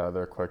need to get out of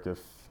there quick if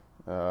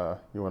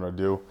you want to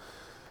do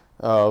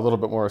a little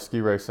bit more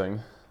ski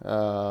racing.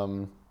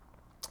 So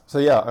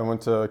yeah, I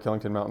went to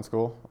Killington Mountain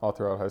School all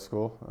throughout high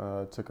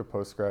school. Took a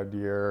post-grad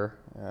year,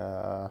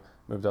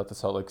 moved out to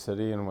Salt Lake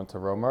City and went to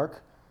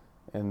Romark.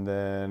 And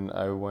then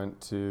I went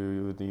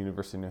to the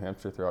University of New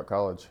Hampshire throughout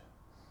college.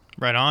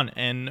 Right on.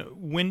 And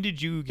when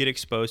did you get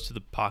exposed to the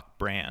POC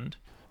brand?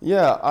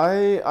 Yeah,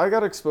 I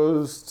got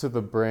exposed to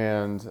the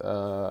brand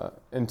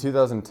in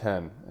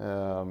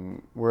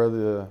 2010. Where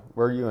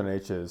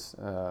UNH is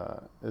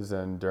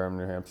in Durham,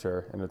 New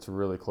Hampshire, and it's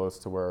really close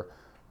to where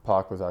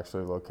POC was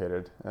actually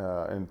located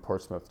in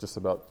Portsmouth, just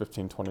about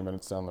 15, 20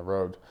 minutes down the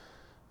road.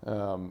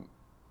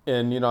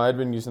 And I'd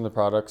been using the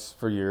products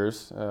for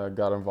years,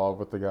 got involved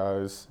with the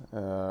guys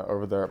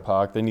over there at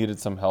POC. They needed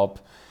some help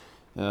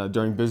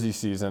during busy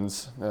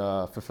seasons,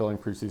 fulfilling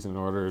preseason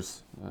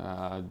orders,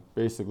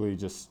 basically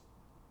just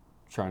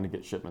trying to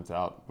get shipments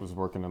out. Was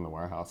working in the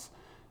warehouse.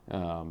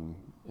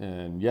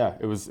 And yeah,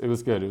 it was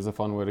good. It was a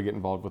fun way to get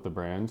involved with the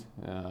brand.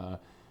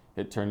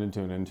 It turned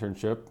into an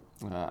internship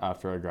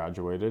after I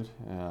graduated,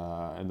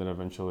 and then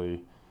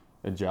eventually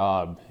a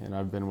job, and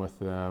I've been with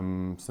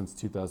them since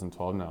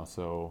 2012 now,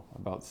 so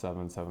about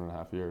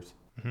 7.5 years.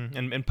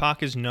 Mm-hmm. And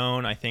POC is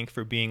known, I think,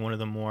 for being one of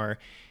the more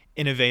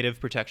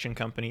innovative protection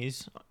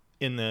companies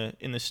in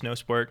the snow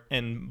sport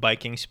and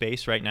biking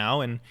space right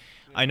now. And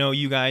I know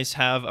you guys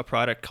have a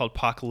product called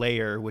POC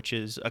Layer, which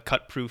is a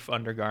cut-proof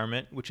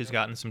undergarment, which has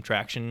gotten some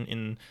traction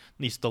in at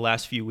least the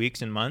last few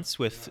weeks and months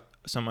with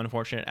some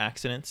unfortunate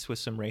accidents with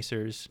some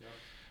racers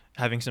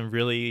having some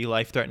really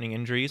life-threatening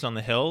injuries on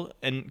the hill.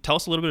 And tell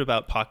us a little bit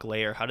about POC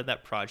Layer. How did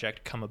that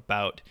project come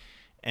about,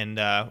 and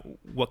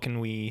what can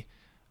we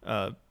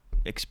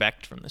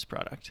expect from this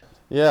product?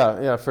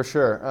 Yeah, for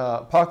sure.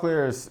 POC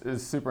Layer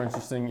is super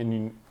interesting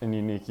and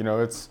unique.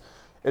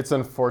 It's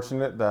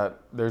unfortunate that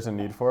there's a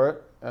need for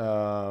it,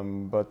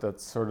 but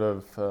that's sort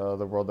of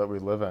the world that we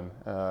live in.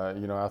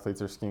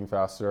 Athletes are skiing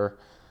faster.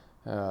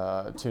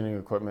 Tuning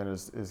equipment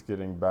is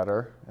getting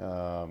better.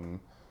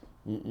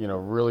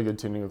 Really good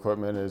tuning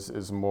equipment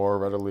is more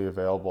readily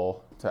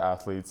available to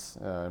athletes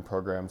and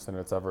programs than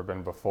it's ever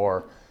been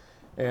before.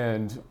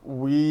 And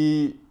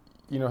we,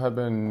 have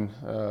been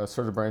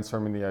sort of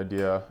brainstorming the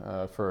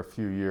idea for a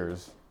few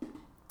years.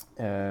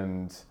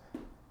 And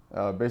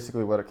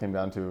basically what it came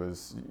down to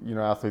is,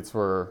 athletes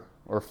were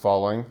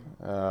falling.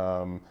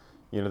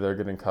 They're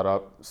getting cut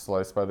up,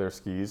 sliced by their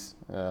skis.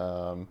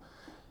 And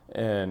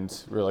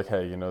we're like,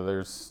 hey,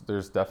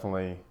 there's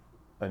definitely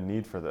a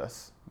need for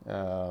this.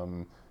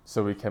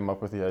 So we came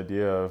up with the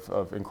idea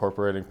of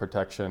incorporating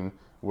protection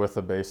with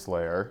a base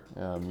layer,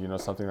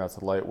 something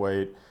that's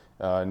lightweight,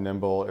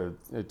 nimble.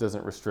 It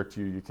doesn't restrict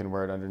you. You can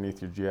wear it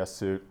underneath your GS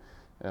suit.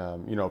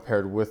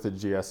 Paired with the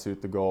GS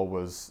suit, the goal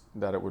was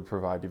that it would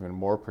provide even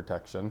more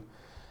protection.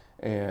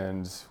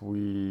 And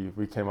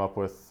we came up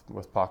with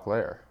POC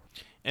Layer.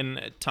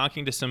 And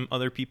talking to some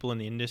other people in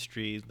the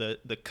industry,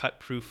 the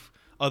cut-proof,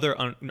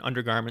 other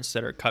undergarments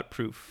that are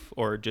cut-proof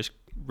or just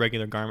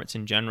regular garments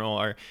in general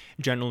are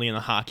generally in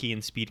the hockey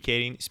and speed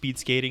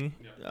skating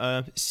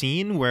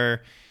scene,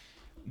 where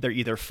they're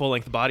either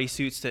full-length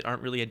bodysuits that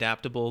aren't really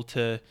adaptable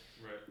to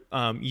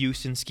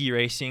use in ski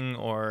racing,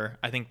 or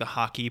I think the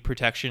hockey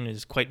protection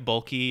is quite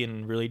bulky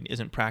and really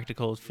isn't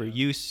practical for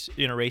use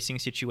in a racing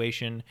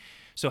situation.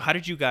 So how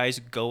did you guys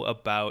go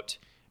about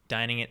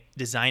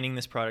designing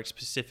this product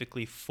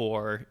specifically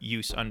for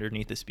use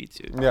underneath the speed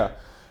suit? Yeah,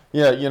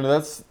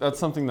 that's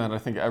something that I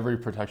think every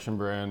protection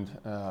brand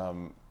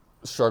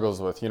struggles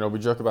with. We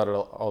joke about it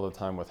all the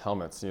time with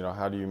helmets.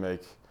 How do you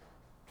make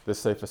the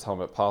safest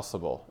helmet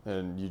possible?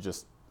 And you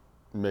just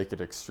make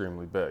it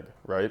extremely big,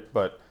 right?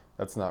 But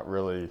that's not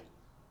really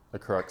the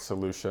correct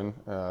solution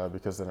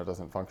because then it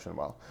doesn't function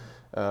well.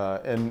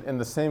 And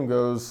the same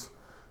goes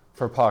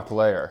for POC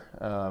Layer.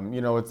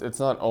 It's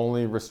not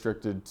only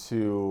restricted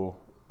to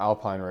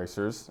alpine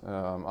racers.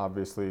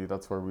 Obviously,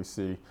 that's where we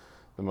see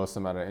the most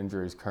amount of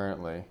injuries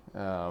currently.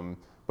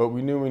 But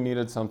we knew we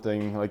needed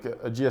something like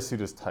a GS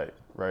suit is tight,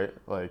 right?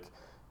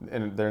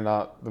 And they're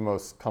not the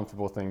most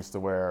comfortable things to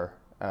wear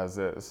as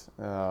is.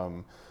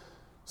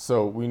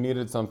 So we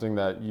needed something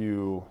that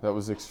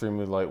was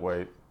extremely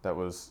lightweight, that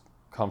was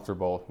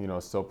comfortable,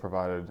 still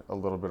provided a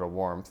little bit of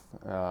warmth.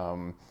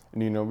 And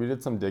we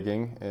did some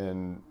digging,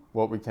 and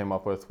what we came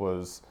up with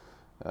was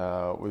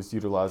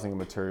utilizing a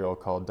material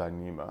called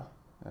Dyneema.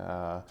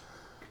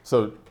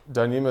 So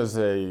Dyneema is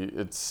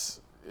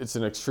it's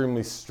an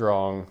extremely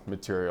strong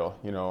material.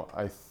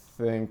 I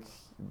think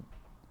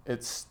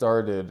it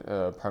started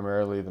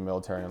primarily the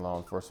military and law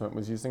enforcement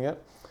was using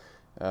it.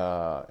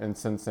 And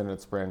since then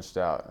it's branched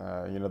out.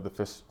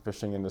 The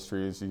fishing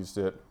industry has used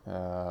it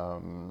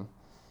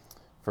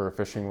for a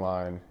fishing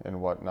line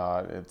and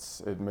whatnot.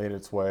 It made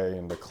its way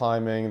into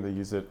climbing. They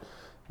use it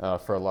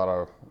for a lot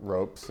of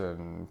ropes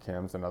and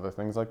cams and other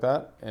things like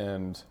that.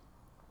 And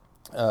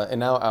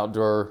now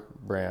outdoor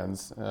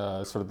brands,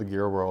 sort of the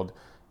gear world,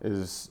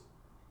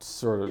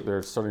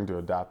 they're starting to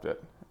adapt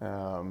it.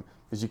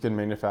 Because you can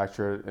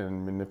manufacture it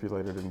and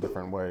manipulate it in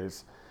different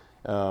ways.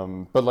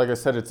 But like I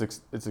said,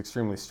 it's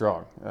extremely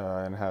strong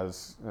and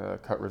has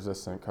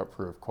cut-resistant,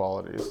 cut-proof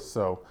qualities.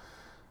 So,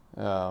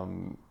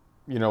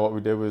 what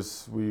we did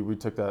was we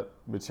took that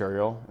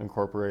material,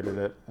 incorporated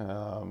it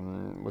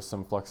with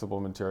some flexible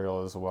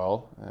material as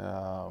well,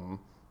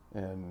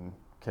 and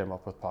came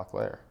up with POC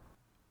Layer.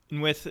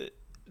 And with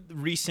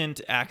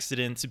recent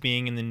accidents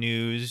being in the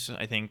news,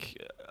 I think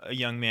two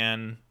young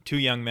men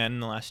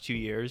in the last 2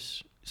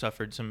 years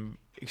suffered some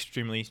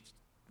extremely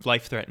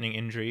life-threatening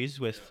injuries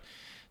with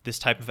this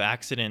type of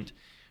accident.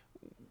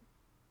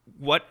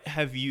 What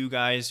kind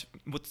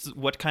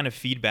of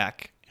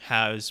feedback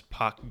has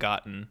POC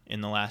gotten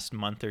in the last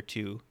month or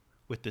two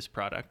with this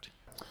product?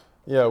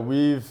 Yeah,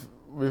 we've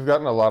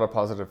gotten a lot of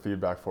positive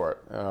feedback for it,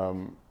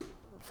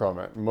 from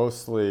it.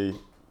 Mostly,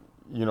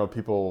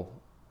 people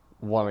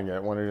wanting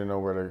to know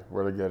where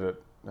to get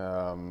it,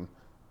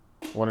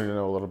 wanting to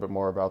know a little bit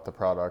more about the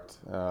product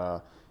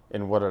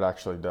and what it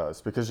actually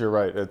does. Because you're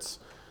right,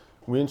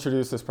 we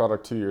introduced this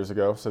product 2 years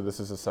ago, so this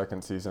is the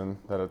second season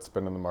that it's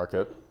been in the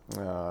market,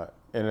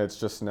 and it's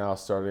just now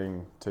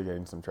starting to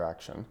gain some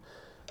traction.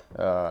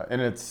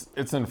 And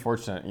it's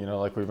unfortunate,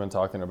 like we've been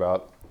talking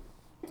about.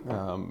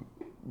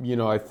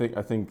 I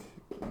think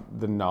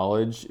the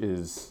knowledge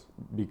is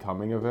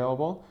becoming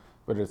available,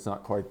 but it's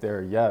not quite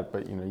there yet.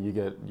 But you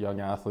get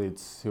young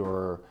athletes who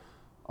are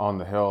on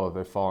the hill,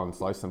 they fall and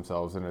slice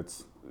themselves, and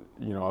it's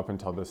up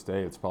until this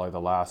day, it's probably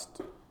the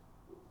last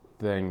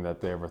thing that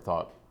they ever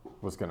thought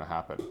was going to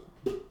happen.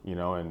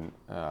 And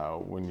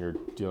when you're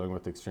dealing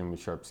with extremely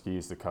sharp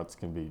skis, the cuts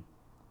can be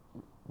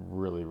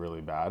really,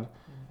 really bad.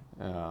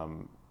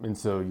 And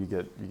so you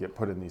get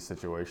put in these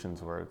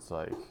situations where it's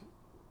like,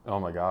 oh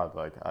my God,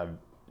 like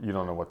you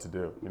don't know what to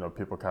do.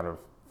 People kind of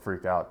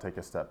freak out, take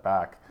a step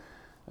back.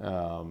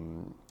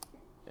 And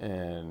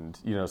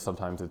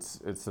sometimes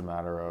it's a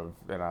matter of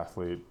an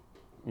athlete,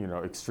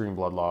 extreme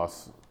blood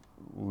loss,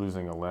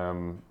 losing a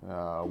limb,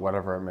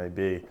 whatever it may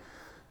be.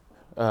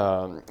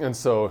 And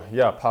so,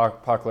 yeah,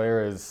 POC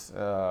Layer is,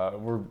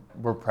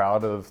 we're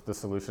proud of the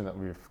solution that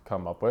we've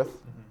come up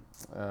with.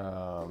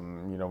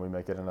 We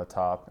make it in a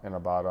top and a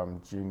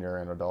bottom, junior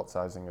and adult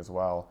sizing as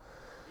well.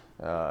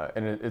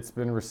 And it's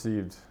been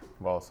received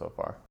well so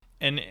far.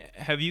 And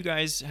have you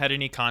guys had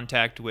any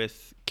contact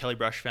with Kelly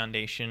Brush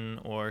Foundation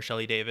or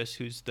Shelley Davis,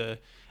 who's the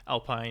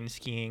alpine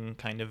skiing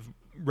kind of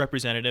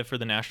representative for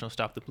the National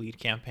Stop the Bleed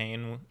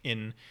campaign,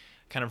 in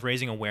kind of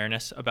raising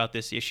awareness about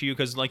this issue?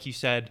 Because like you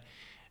said,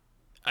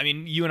 I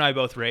mean, you and I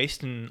both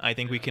raced, and I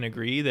think we can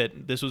agree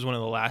that this was one of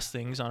the last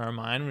things on our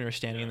mind when we were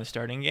standing in the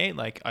starting gate.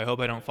 Like, I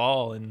hope I don't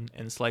fall and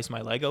slice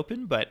my leg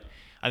open. But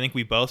I think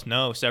we both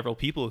know several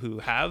people who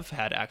have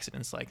had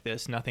accidents like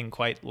this. Nothing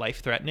quite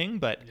life-threatening,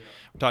 but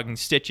we're talking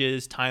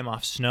stitches, time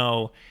off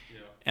snow.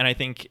 And I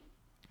think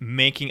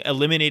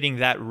eliminating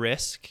that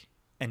risk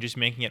and just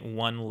making it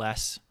one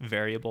less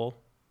variable,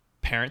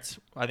 parents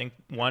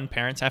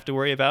have to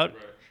worry about,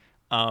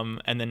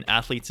 and then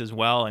athletes as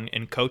well,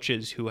 and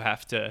coaches who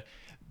have to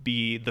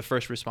be the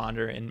first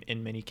responder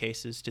in many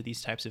cases to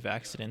these types of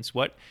accidents.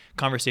 What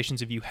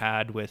conversations have you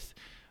had with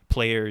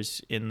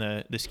players in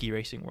the ski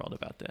racing world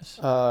about this?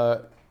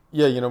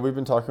 We've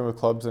been talking with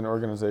clubs and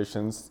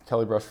organizations.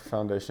 Kelly Brush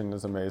Foundation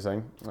is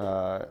amazing.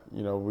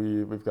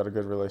 We've got a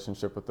good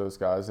relationship with those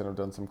guys and have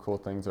done some cool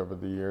things over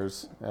the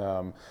years.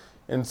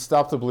 And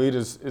Stop the Bleed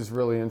is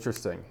really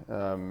interesting.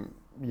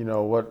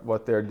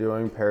 What they're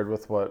doing paired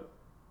with what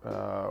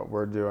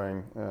we're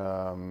doing.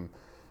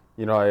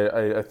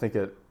 I think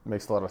it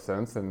makes a lot of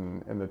sense,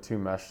 and the two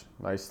mesh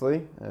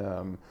nicely.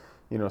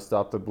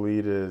 Stop the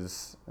Bleed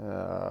is,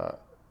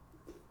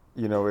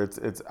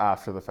 it's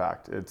after the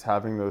fact. It's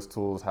having those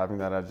tools, having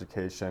that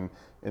education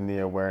and the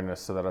awareness,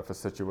 so that if a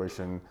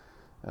situation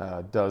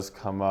does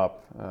come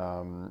up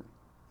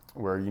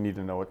where you need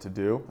to know what to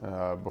do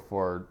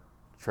before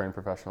trained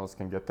professionals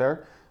can get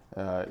there,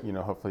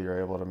 hopefully you're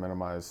able to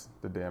minimize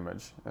the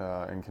damage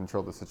and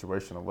control the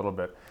situation a little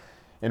bit.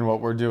 And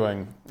what we're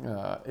doing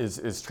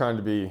is trying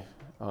to be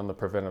on the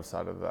preventive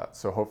side of that.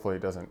 So hopefully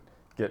it doesn't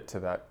get to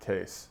that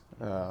case.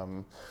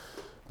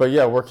 But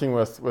yeah, working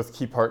with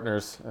key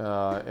partners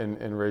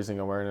in raising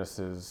awareness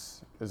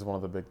is one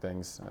of the big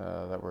things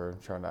that we're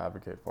trying to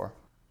advocate for.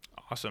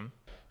 Awesome.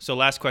 So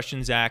last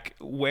question, Zach,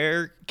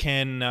 where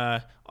can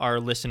our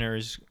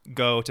listeners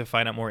go to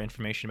find out more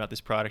information about this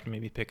product and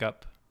maybe pick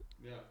up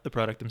the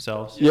product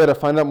themselves? Yeah, to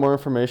find out more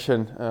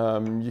information,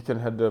 you can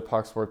head to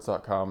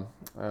POCsports.com.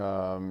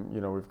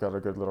 We've got a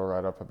good little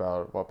write-up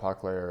about what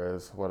POC Layer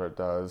is, what it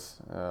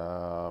does,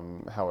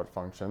 how it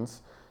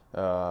functions.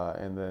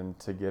 And then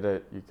to get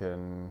it, you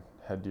can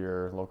head to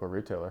your local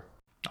retailer.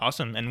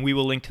 Awesome. And we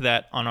will link to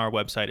that on our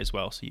website as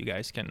well, so you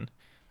guys can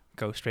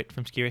go straight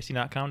from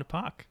skiracing.com to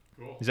POC.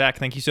 Cool. Zach,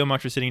 thank you so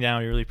much for sitting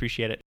down. We really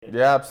appreciate it.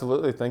 Yeah,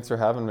 absolutely. Thanks for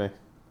having me. It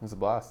was a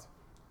blast.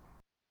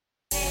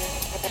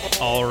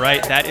 All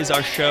right, that is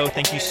our show.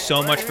 Thank you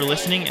so much for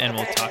listening, and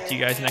we'll talk to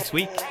you guys next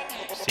week.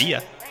 See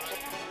ya.